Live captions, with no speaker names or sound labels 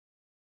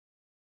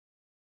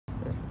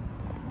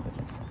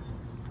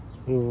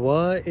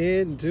What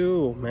it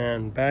do,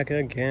 man? Back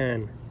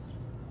again.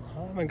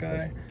 Oh my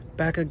god,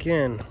 back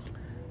again.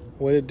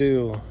 What it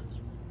do?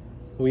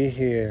 We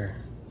here.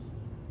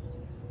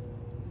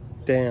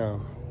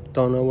 Damn,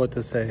 don't know what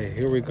to say.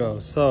 Here we go.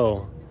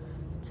 So,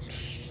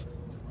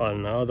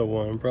 another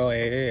one, bro.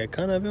 Hey, I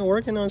kind of been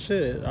working on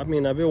shit. I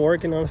mean, I've been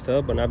working on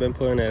stuff, but I've been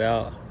putting it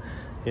out.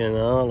 You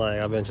know, like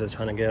I've been just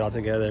trying to get it all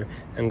together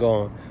and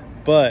going.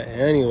 But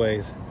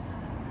anyways,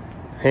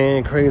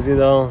 ain't crazy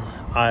though.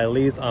 At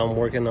least I'm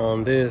working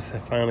on this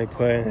and finally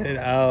putting it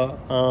out.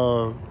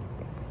 I'm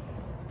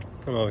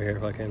over here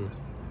fucking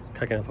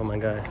cracking up on my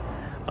guy.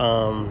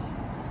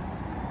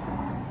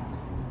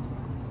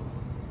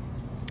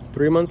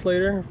 3 months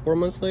later, 4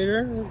 months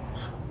later,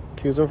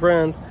 Quez and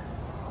friends,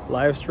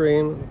 live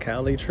stream,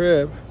 Cali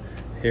trip.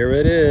 Here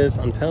it is.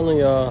 I'm telling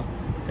y'all,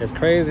 it's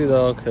crazy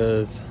though,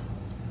 cause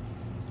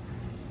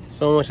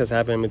so much has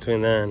happened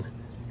between then.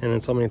 And then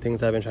so many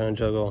things I've been trying to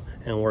juggle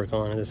and work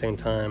on at the same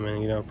time.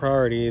 And, you know,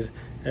 priorities,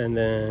 and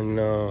then,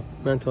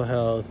 mental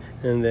health,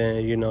 and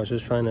then, you know,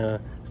 just trying to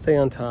stay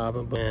on top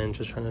and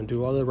just trying to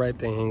do all the right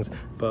things.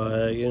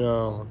 But, you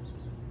know,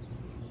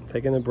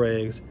 taking the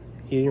breaks,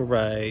 eating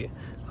right,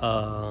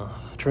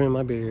 trimming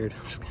my beard.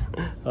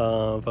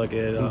 Fuck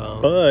it.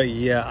 But,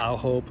 yeah, I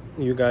hope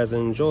you guys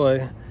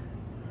enjoy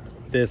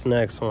this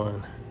next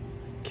one.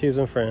 Quez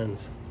and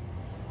friends.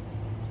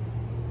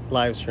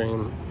 Live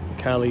stream,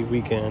 Cali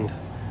weekend.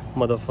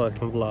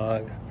 Motherfucking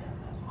vlog.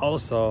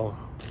 Also,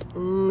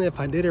 if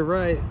I did it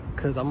right,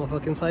 because I'm a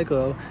fucking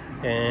psycho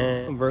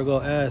and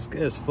Virgo-esque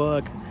as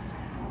fuck,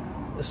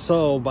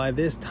 so by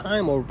this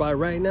time or by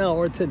right now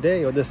or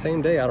today or the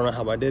same day, I don't know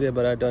how I did it,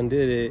 but I done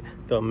did it,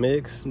 the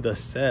mix, the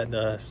set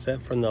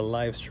from the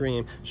live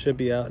stream should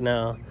be out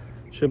now,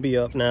 should be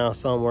up now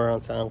somewhere on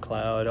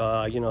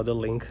SoundCloud. You know, the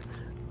link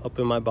up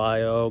in my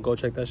bio, go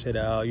check that shit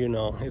out. You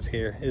know, it's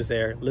here, it's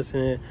there. Listen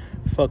to it,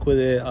 fuck with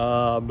it,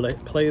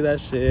 play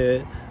that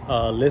shit,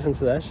 listen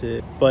to that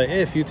shit. But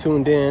if you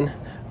tuned in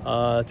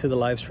to the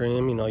live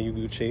stream, you know, you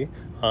Gucci.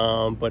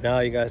 But now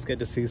you guys get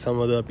to see some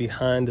of the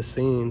behind the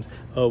scenes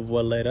of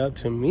what led up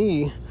to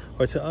me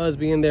or to us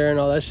being there and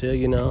all that shit,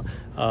 you know.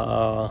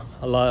 A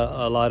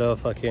lot of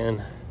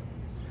fucking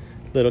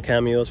little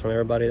cameos from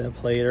everybody that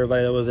played,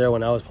 everybody that was there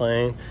when I was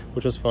playing,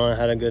 which was fun.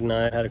 Had a good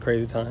night, had a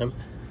crazy time.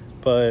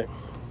 But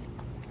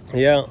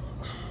yeah,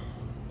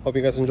 hope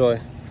you guys enjoy.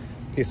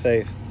 Be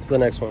safe. To the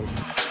next one.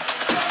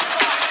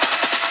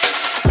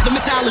 The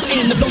missile is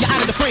in to blow you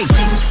out of the frame.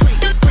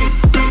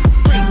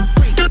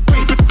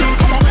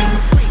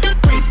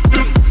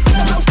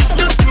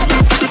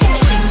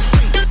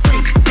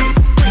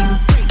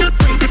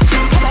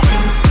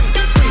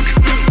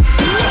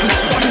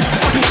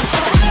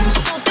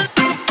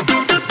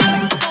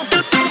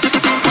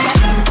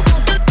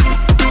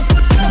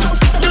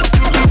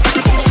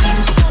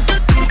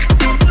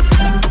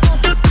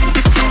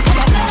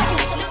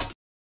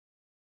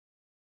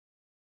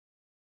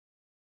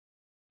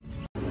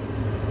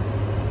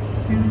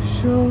 You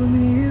showed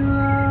me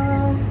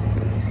love.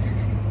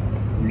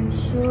 You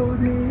showed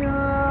me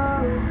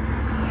love.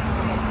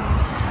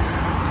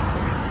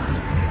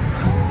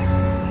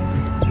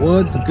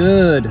 What's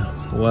good?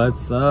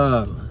 What's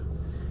up?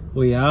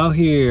 We out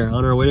here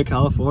on our way to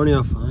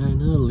California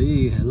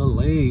finally. Hella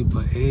late,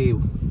 but hey,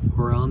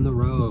 we're on the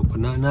road. But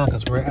not now,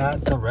 because we're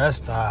at the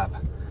rest stop.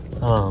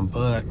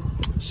 But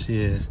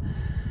shit.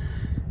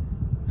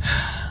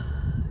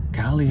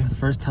 Cali for the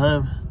first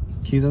time.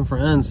 Quez and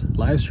friends,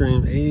 live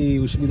stream. Hey,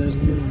 we should be there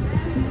soon.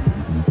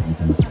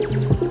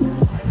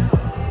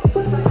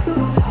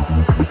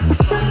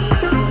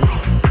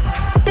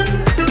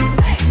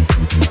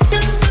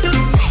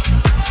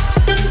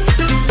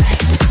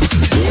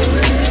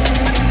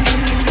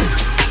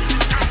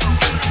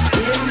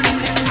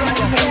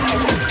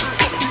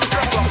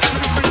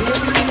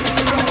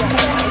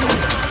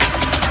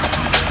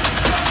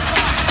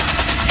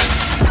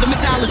 The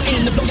missile is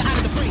in to blow you out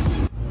of the frame.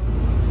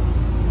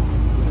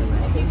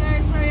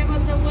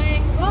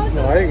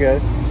 No, are you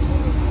good?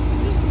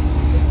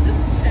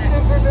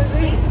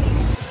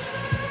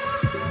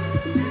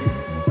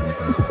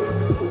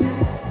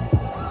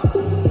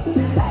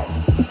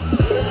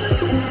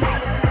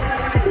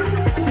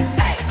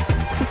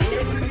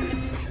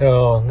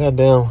 Yo,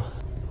 goddamn,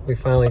 we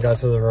finally got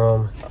to the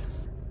room.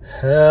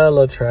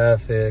 Hella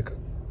traffic.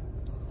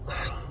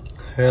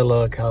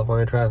 Hella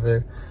California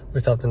traffic.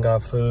 We stopped and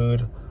got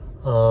food.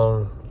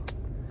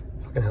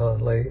 It's fucking hella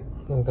late.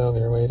 We're over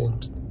here waiting.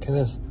 Get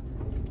this.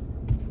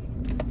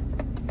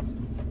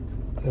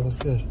 Say what's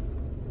good. Say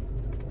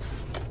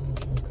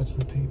what's good to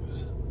the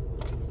peeps.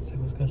 Say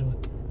what's good to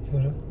it. Say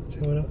what up. Say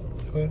what up.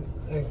 Say what up.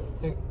 Hey.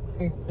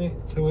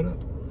 Say what up.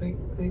 Hey.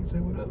 Say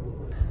what up.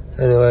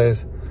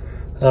 Anyways,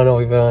 I don't know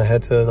if we're gonna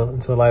head to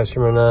the live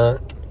stream or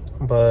not,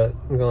 but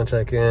we're gonna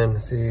check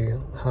in, see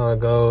how it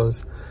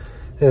goes.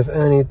 If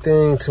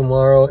anything,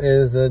 tomorrow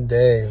is the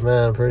day,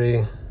 man.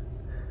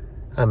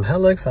 I'm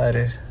hella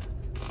excited.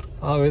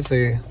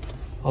 Obviously,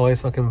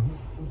 always fucking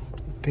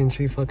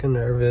pinchy fucking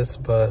nervous,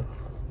 but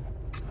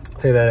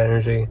take that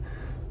energy,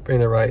 bring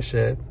the right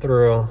shit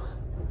through.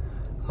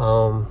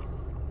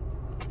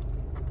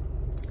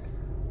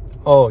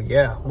 Oh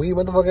yeah, we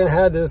motherfucking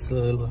had this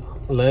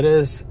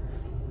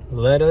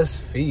lettuce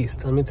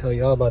feast. Let me tell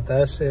y'all about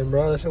that shit,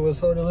 bro. That shit was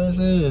so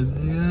delicious.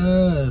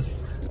 Yes.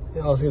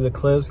 Y'all see the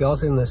clips? Y'all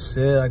seen the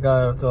shit? I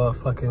got the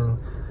fucking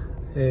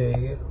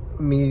a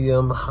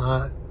medium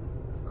hot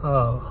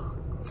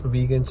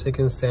vegan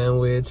chicken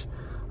sandwich.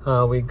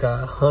 We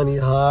got honey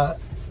hot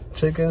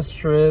chicken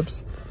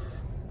strips.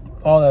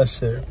 All that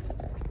shit.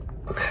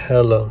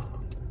 Hella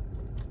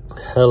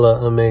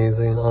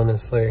amazing,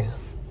 honestly.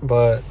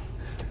 But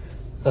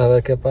a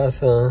ver qué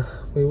pasa.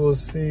 We will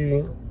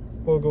see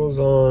what goes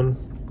on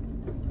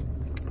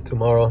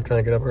tomorrow. I'm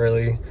trying to get up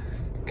early,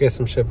 get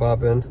some shit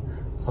popping.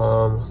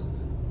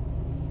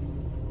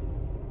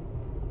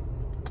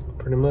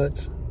 Pretty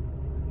much.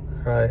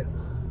 Alright.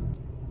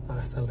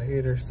 Hasta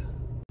laters.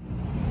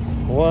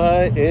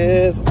 What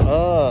is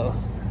up?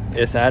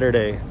 It's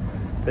Saturday.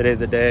 Today's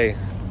the day.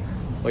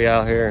 We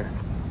out here.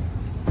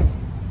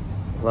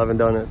 11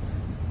 donuts.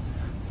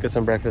 Get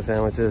some breakfast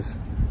sandwiches.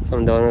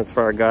 Some donuts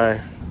for our guy.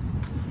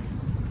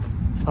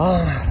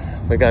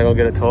 We gotta go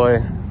get a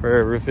toy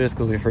for Rufus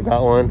because we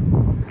forgot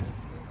one.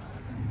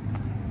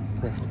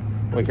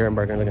 We quiero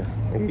embarcar.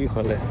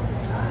 Híjole.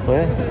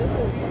 What?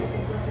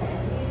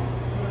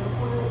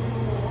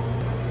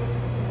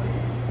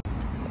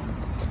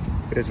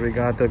 Bitch, we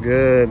got the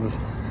goods.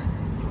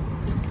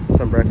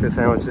 Some breakfast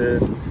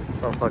sandwiches,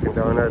 some fucking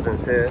donuts and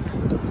shit.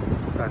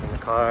 Guys in the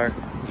car.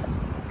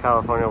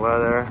 California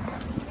weather.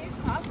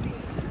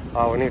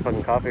 Oh, we need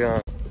fucking coffee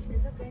on.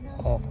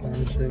 All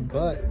fun shit,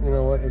 but you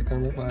know what? It's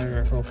gonna be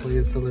fire. Hopefully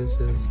it's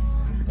delicious.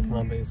 It's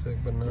not basic,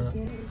 but not.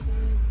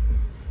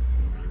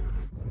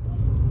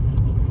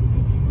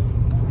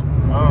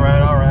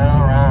 Alright.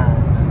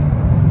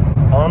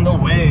 On the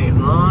way.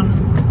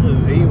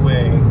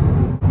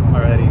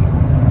 Already.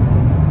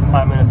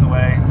 5 minutes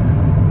away.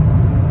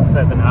 It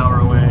says an hour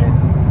away.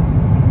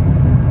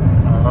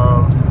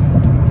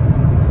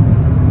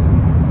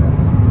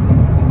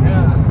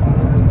 Yeah,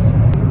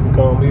 it's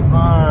gonna be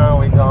fun.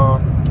 We gonna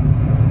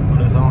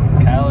put some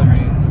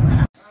calories.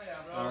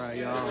 Alright,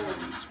 y'all.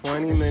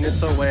 20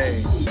 minutes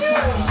away.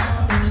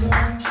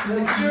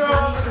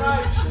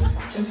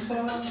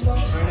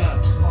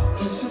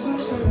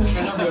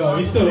 Yo,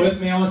 you still with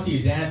me? I want to see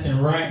you dancing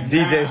right now.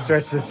 DJ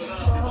stretches.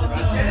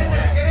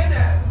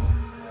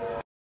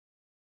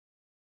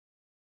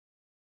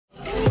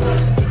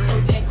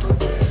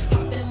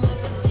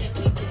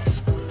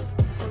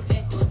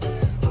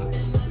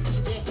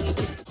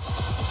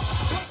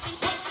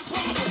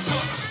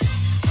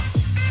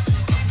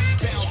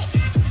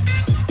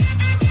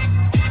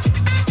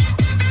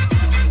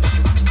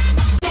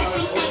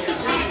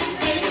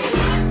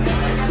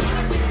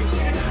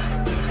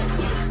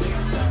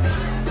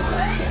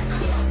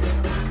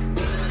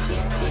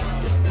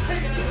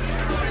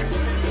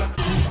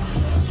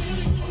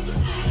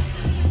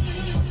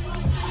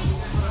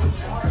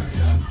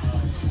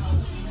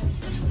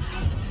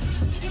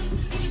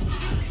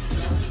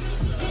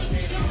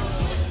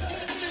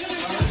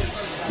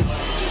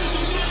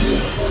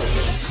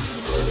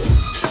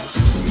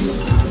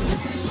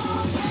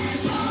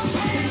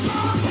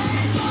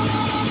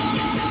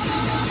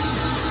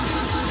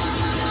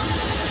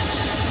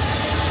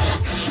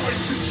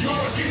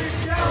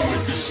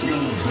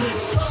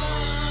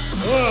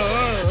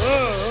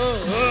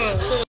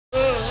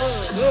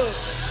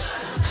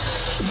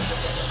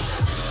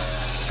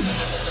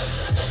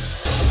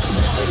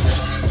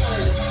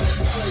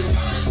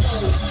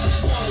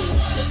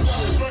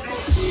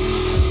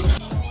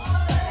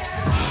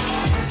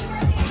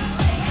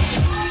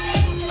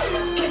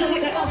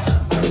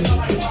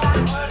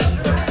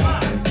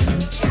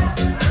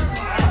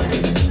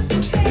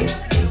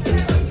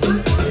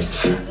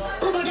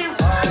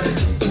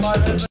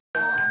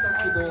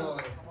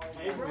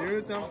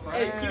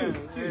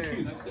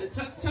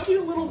 Tell me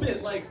a little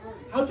bit, like,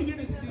 how'd you get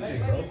into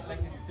DJing, bro?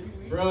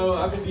 Bro,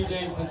 I've been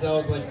DJing since I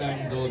was like 9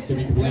 years old, to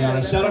be completely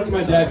honest. Shout out to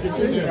my dad. If you're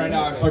tuning in right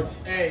now,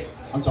 hey,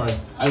 I'm sorry.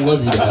 I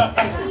love you, Dad.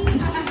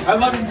 I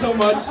love you so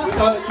much.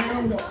 Without you,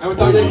 and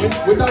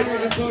without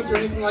your influence or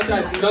anything like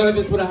that, none of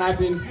this would have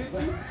happened.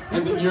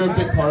 And you're a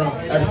big part of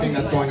everything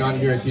that's going on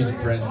here at Quez and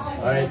Friends.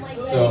 Alright?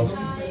 So,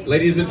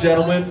 Ladies and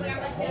gentlemen,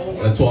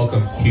 let's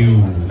welcome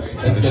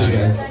Quez. let's get it,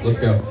 guys. Let's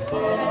go.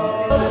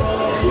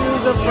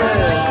 Quez and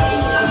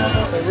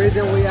Friends. The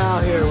reason we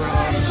out here, bro.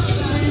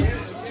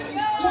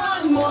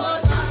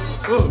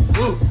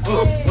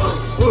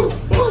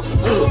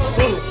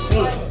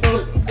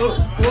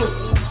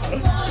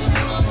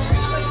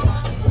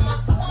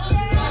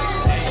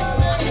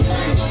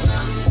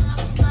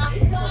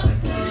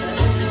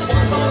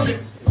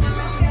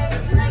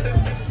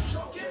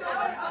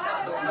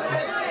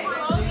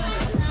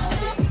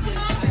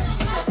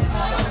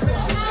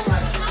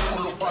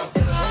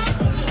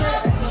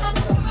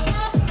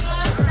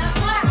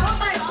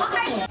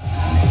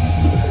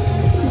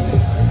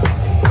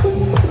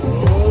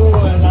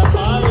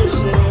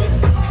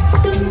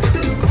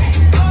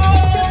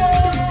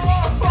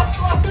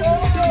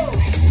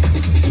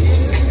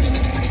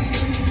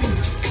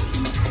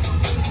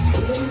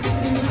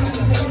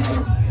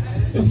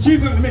 It's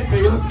cheese in the mix,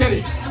 baby. Let's get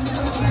it.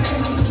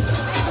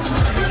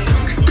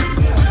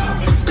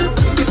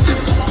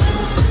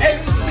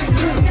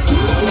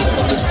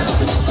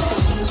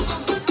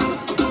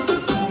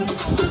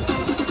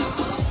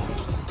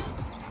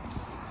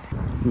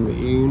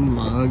 Mean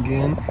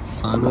muggin',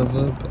 son of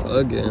a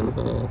buggin',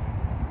 huh?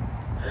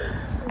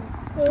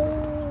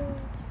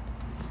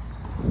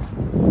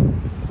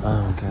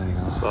 Okay,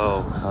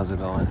 so how's it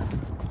going?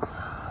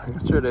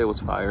 Yesterday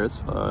was fire as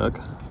fuck.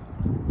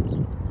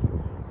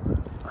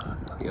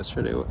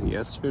 Yesterday. But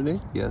yesterday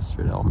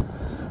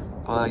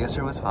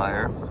was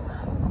fire. I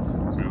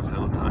was a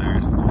little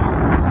tired.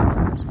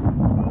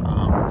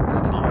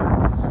 Got some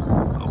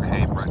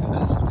okay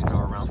breakfast. We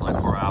drove around for like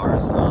 4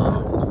 hours.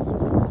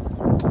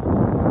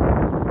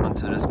 Went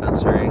to the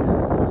dispensary.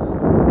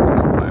 Got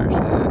some fire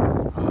shit.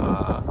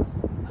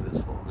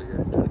 This fool over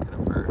here trying to get a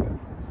bird.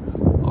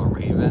 Oh,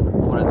 raven.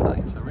 What did I tell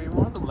you? It's a raven.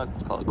 One of the black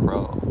ones called a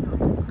crow.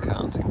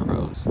 Counting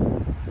crows.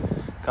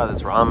 Got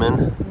this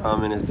ramen. The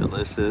ramen is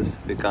delicious.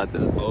 We got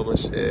this boba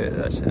shit.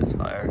 That shit is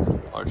fire.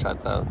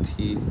 Horchata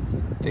tea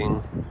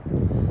thing.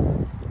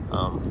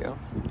 Yeah.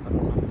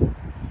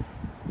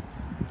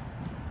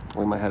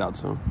 We might head out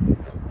soon.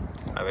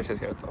 A ver si es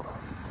cierto.